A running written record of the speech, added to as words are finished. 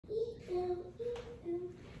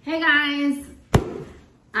Hey guys,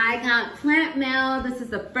 I got plant mail. This is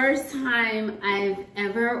the first time I've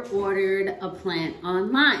ever ordered a plant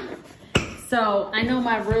online. So I know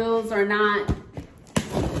my rules are not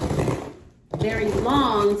very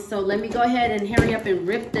long, so let me go ahead and hurry up and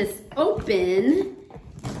rip this open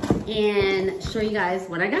and show you guys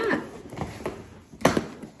what I got.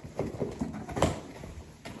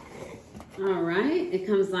 All right, it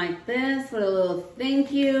comes like this with a little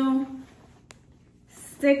thank you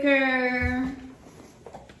sticker.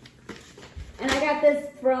 And I got this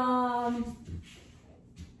from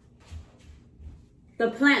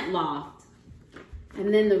the Plant Loft.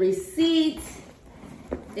 And then the receipt,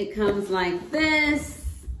 it comes like this.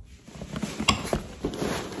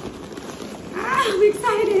 I'm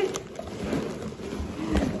excited.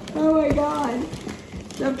 Oh my God.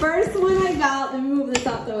 The first one I got, let me move this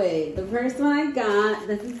out the way. The first one I got,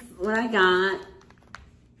 this is what I got.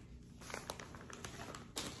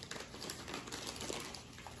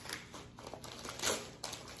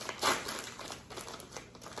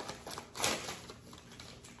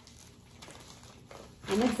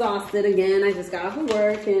 I'm exhausted again. I just got off of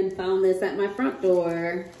work and found this at my front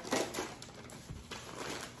door.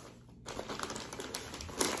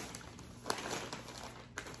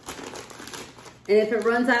 And if it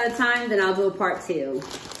runs out of time, then I'll do a part 2.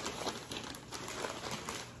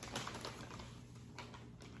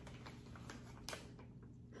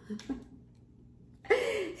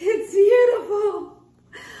 It's beautiful.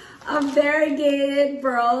 A variegated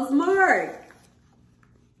Burroughs mark.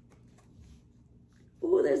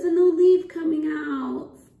 Oh, there's a new leaf coming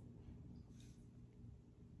out.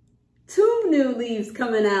 2 new leaves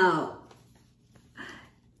coming out.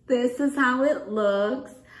 This is how it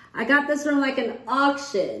looks. I got this from like an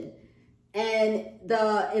auction and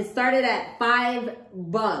it started at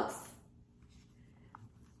 $5.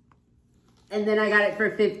 And then I got it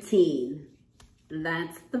for 15.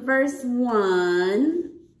 That's the first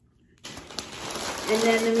one. And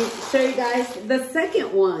then let me show you guys the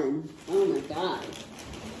second one. Oh my God.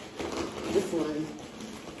 This one.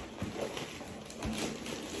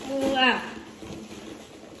 Wow.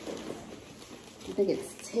 I think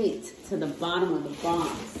it's taped to the bottom of the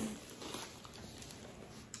box.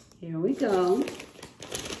 Here we go.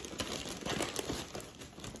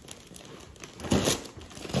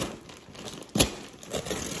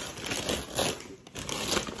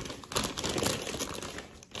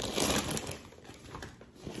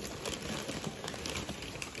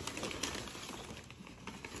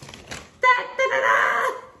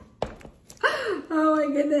 Oh my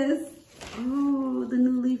goodness. Oh, the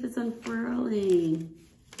new leaf is unfurling.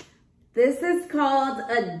 This is called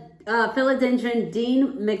a Philodendron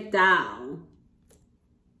Dean McDowell.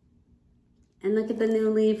 And look at the new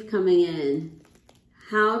leaf coming in.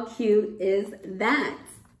 How cute is that?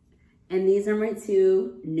 And these are my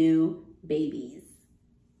 2 new babies.